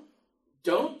 don't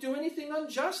do anything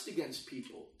unjust against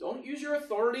people. Don't use your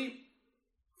authority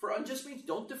for unjust means.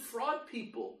 Don't defraud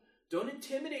people. Don't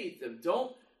intimidate them.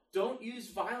 Don't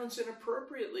use violence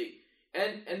inappropriately.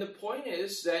 And the point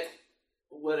is that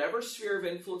whatever sphere of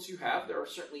influence you have, there are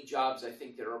certainly jobs, I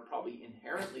think, that are probably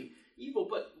inherently evil,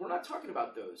 but we're not talking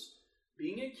about those.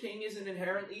 Being a king isn't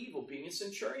inherently evil. Being a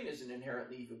centurion isn't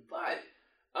inherently evil. But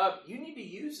you need to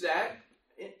use that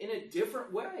in a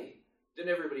different way than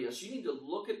everybody else. You need to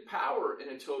look at power in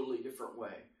a totally different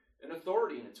way, and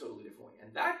authority in a totally different way.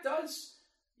 And that does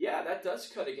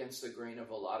cut against the grain of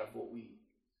a lot of what we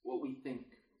think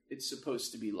it's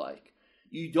supposed to be like.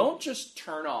 You don't just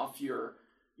turn off your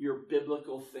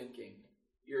biblical thinking,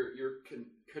 your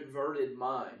converted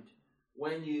mind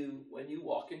when you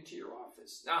walk into your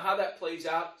office. Now, how that plays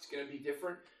out is going to be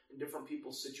different in different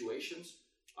people's situations.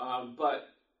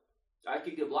 But I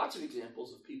could give lots of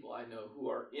examples of people I know who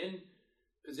are in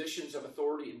positions of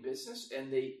authority in business,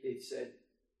 and they said,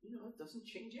 it doesn't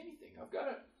change anything. I've got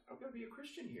to be a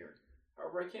Christian here,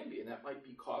 however I can be, and that might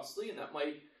be costly, and that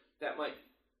might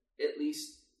at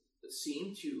least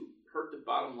seem to hurt the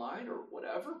bottom line or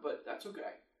whatever, but that's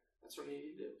okay. That's what I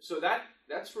need to do. So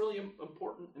that's really an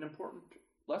important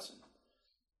lesson.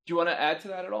 Do you want to add to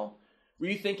that at all? Were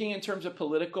you thinking in terms of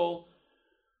political?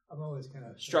 I'm always kind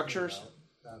of structures.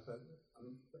 That, but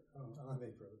I'm not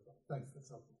thinking further. Thanks, that's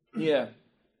helpful. Yeah.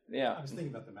 I was thinking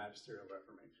about the magisterial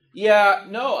Reformation. Yeah,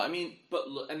 no, I mean,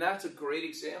 and that's a great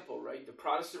example, right? The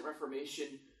Protestant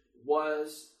Reformation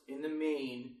was, in the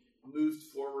main, moved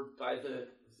forward by the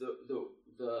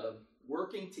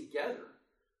working together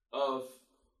of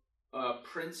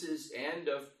princes and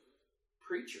of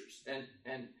preachers, and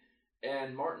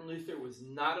Martin Luther was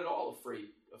not at all afraid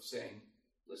of saying,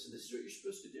 listen, this is what you're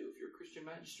supposed to do. If you're a Christian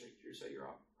magistrate, here's how you're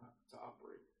to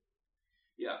operate.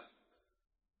 Yeah.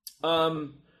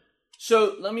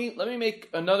 So let me make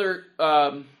another.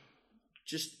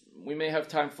 We may have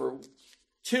time for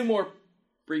two more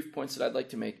brief points that I'd like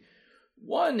to make.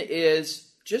 One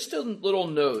is just a little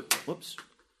note.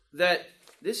 That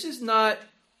this is not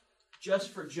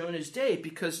just for Jonah's day,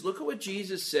 because look at what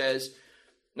Jesus says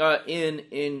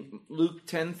in Luke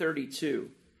 10:32.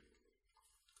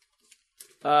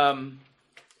 Do I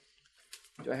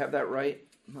have that right?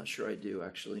 I'm not sure I do,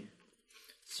 actually.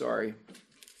 Sorry.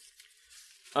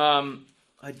 I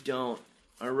don't.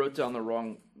 I wrote down the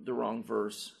wrong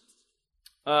verse.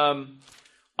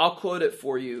 I'll quote it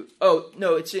for you. Oh,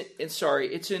 no, it's in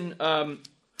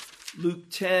Luke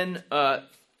 10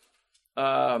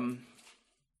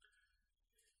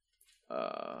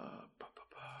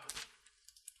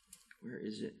 where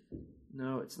is it?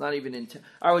 No, it's not even in 10.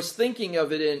 I was thinking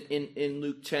of it in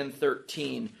Luke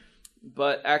 10:13,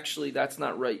 but actually that's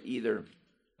not right either.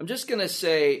 I'm just going to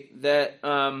say that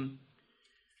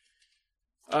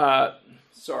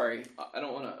sorry, I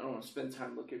don't want to spend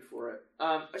time looking for it.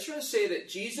 I just want to say that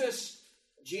Jesus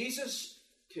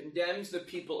condemns the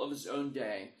people of his own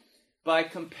day by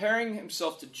comparing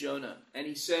himself to Jonah, and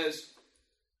he says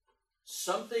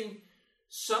something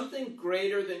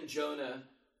greater than Jonah,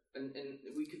 and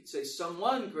we could say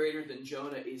someone greater than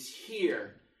Jonah is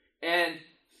here. And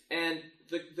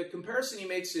the comparison he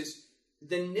makes is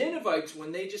the Ninevites,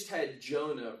 when they just had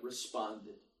Jonah,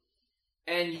 responded.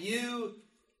 And you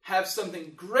have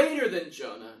something greater than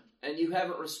Jonah, and you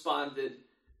haven't responded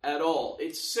at all.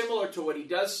 It's similar to what he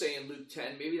does say in Luke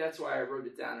 10. Maybe that's why I wrote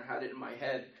it down or had it in my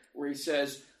head, where he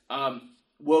says,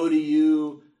 woe to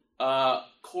you,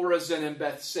 Chorazin and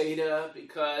Bethsaida,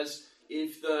 because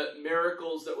if the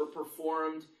miracles that were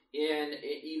performed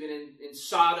even in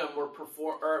Sodom that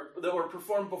were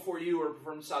performed before you were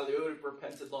performed in Sodom, they would have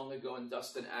repented long ago in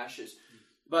dust and ashes.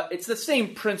 But it's the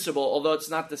same principle, although it's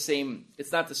not the same.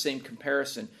 It's not the same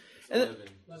comparison. 11:29.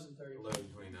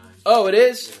 Oh, it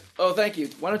is? Yeah. Oh, thank you.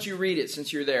 Why don't you read it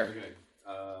since you're there? Okay.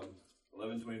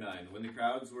 11:29. When the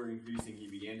crowds were increasing, he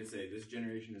began to say, "This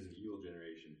generation is an evil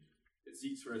generation. It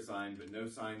seeks for a sign, but no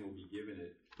sign will be given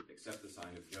it except the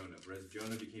sign of Jonah. For as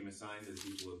Jonah became a sign to the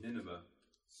people of Nineveh,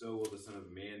 so will the Son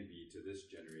of Man be to this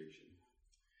generation."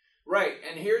 Right,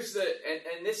 and here's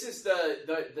and this is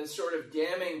the sort of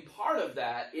damning part of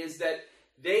that, is that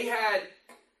they had,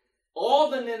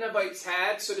 all the Ninevites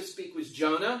had, so to speak, was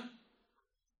Jonah,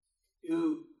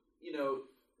 who,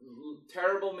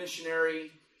 terrible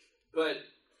missionary, but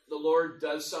the Lord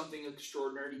does something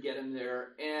extraordinary to get him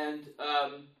there, and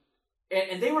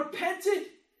they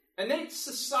repented, and they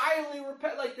societally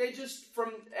repent, like they just,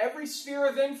 from every sphere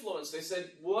of influence, they said,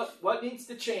 what needs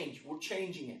to change? We're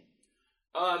changing it.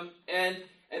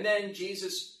 And then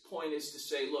Jesus' point is to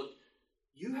say, look,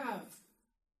 you have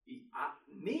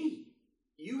Me.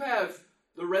 You have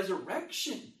the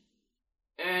resurrection.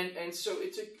 And so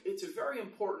it's a very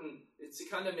important, it's a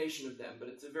condemnation of them, but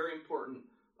it's a very important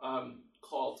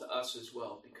call to us as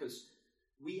well, because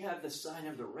we have the sign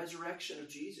of the resurrection of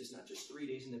Jesus, not just 3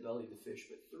 days in the belly of the fish,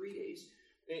 but 3 days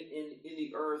in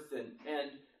the earth,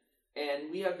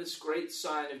 and we have this great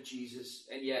sign of Jesus,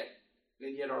 and yet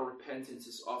our repentance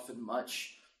is often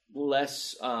much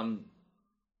less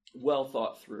well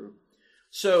thought through.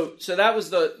 So that was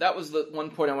the one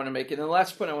point I want to make, and the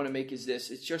last point I want to make is this.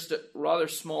 It's just a rather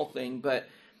small thing, but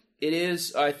it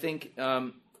is, I think,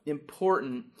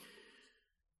 important,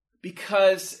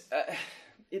 because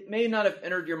it may not have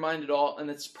entered your mind at all, and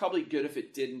it's probably good if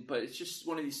it didn't, but it's just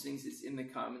one of these things that's in the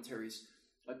commentaries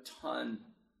a ton.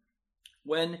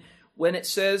 When it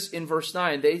says in verse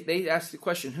 9, they ask the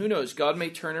question, who knows, God may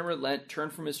turn and relent, turn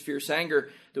from his fierce anger,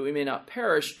 that we may not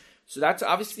perish. So that's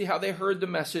obviously how they heard the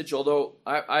message, although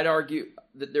I'd argue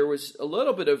that there was a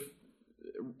little bit of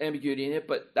ambiguity in it,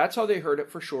 but that's how they heard it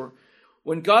for sure.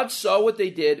 When God saw what they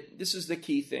did, this is the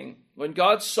key thing. When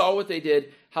God saw what they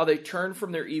did, how they turned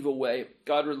from their evil way,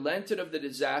 God relented of the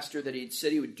disaster that he had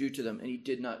said he would do to them, and he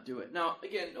did not do it. Now,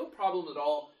 again, no problem at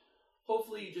all.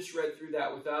 Hopefully you just read through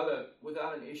that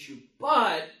without an issue.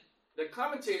 But the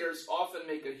commentators often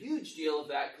make a huge deal of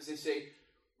that, because they say,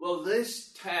 well,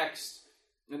 this text,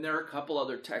 and there are a couple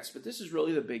other texts, but this is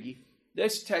really the biggie.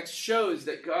 This text shows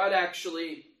that God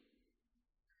actually,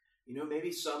 maybe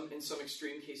in some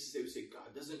extreme cases they would say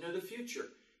God doesn't know the future.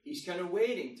 He's kind of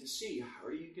waiting to see, how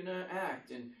are you going to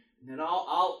act? And then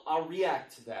I'll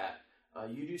react to that.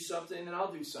 You do something, and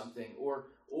I'll do something. Or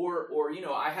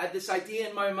I had this idea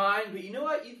in my mind, but you know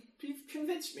what? You've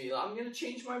convinced me. I'm going to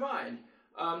change my mind.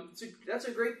 That's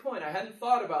a great point. I hadn't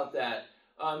thought about that.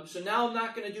 So now I'm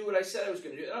not going to do what I said I was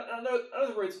going to do. In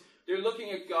other words, they're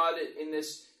looking at God in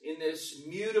this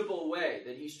mutable way,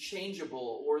 that he's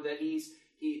changeable, or that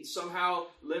he somehow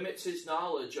limits his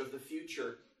knowledge of the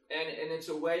future. And it's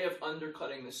a way of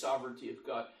undercutting the sovereignty of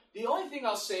God. The only thing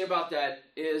I'll say about that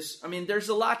is, there's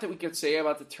a lot that we could say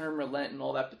about the term relent and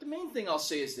all that, but the main thing I'll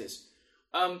say is this.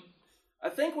 I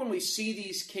think when we see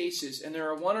these cases, and there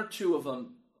are one or two of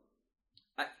them,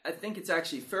 I think it's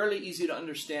actually fairly easy to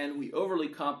understand. We overly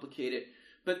complicate it.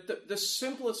 But the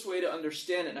simplest way to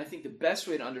understand it, and I think the best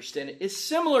way to understand it, is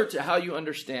similar to how you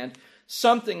understand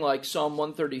something like Psalm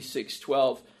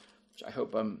 136:12, which I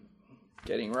hope I'm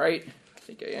getting right. I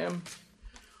think I am.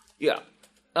 Yeah.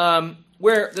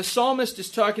 Where the psalmist is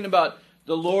talking about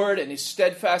the Lord and his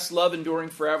steadfast love enduring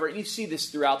forever. And you see this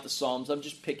throughout the Psalms. I'm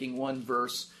just picking one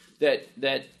verse that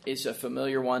is a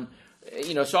familiar one.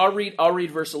 So I'll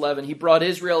read verse 11. He brought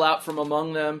Israel out from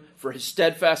among them, for his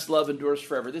steadfast love endures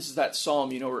forever. This is that psalm,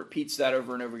 repeats that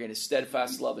over and over again. His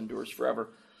steadfast love endures forever.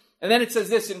 And then it says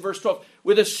this in verse 12,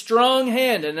 with a strong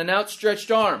hand and an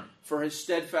outstretched arm, for his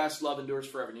steadfast love endures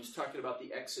forever. And he's talking about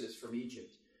the Exodus from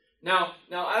Egypt. Now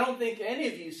I don't think any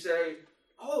of you say,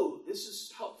 oh, this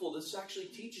is helpful. This actually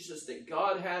teaches us that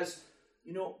God has,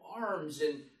 arms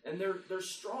and they're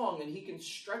strong and he can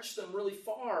stretch them really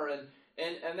far and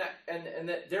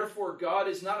that therefore God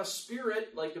is not a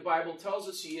spirit like the Bible tells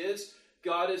us he is.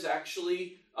 God is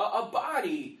actually a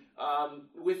body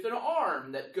with an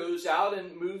arm that goes out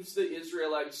and moves the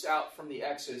Israelites out from the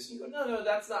Exodus. You go, no,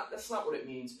 that's not what it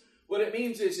means. What it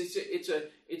means is it's a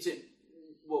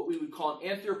what we would call an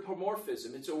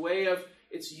anthropomorphism.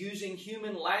 It's using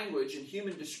human language and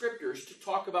human descriptors to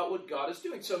talk about what God is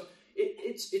doing. So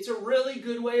it's a really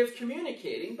good way of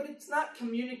communicating, but it's not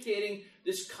communicating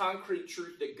this concrete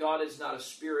truth that God is not a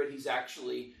spirit. He's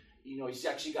actually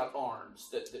got arms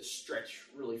that stretch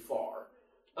really far.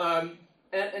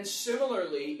 And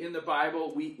similarly, in the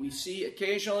Bible, we see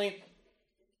occasionally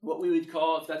what we would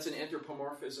call, if that's an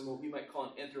anthropomorphism, what we might call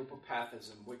an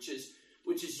anthropopathism, which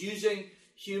is using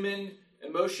human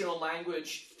emotional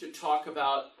language to talk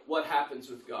about what happens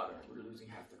with God. We're losing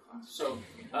half the class.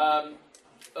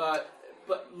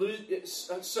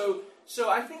 So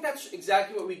I think that's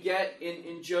exactly what we get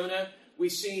in Jonah. We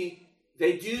see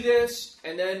they do this,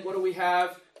 and then what do we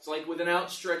have? It's like with an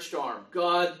outstretched arm.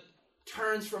 God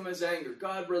turns from his anger.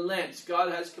 God relents.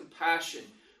 God has compassion.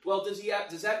 Well, does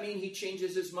that mean he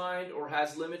changes his mind or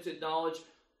has limited knowledge?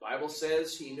 The Bible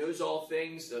says he knows all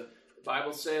things. The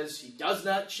Bible says he does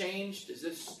not change. Does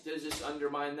this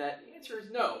undermine that? The answer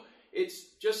is no.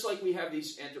 It's just like we have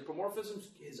these anthropomorphisms.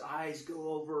 His eyes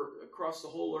go across the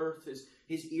whole earth.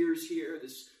 His ears hear.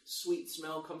 This sweet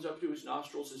smell comes up to his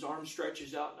nostrils. His arm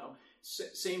stretches out. No,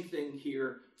 same thing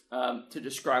here to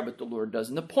describe what the Lord does.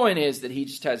 And the point is that he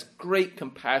just has great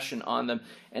compassion on them,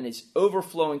 and his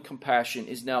overflowing compassion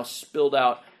is now spilled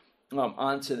out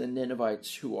onto the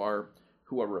Ninevites who are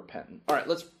repentant. All right,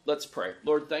 let's pray.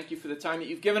 Lord, thank you for the time that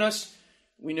you've given us.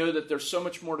 We know that there's so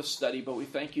much more to study, but we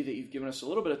thank you that you've given us a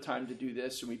little bit of time to do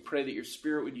this, and we pray that your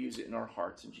Spirit would use it in our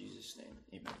hearts. In Jesus' name,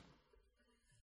 amen.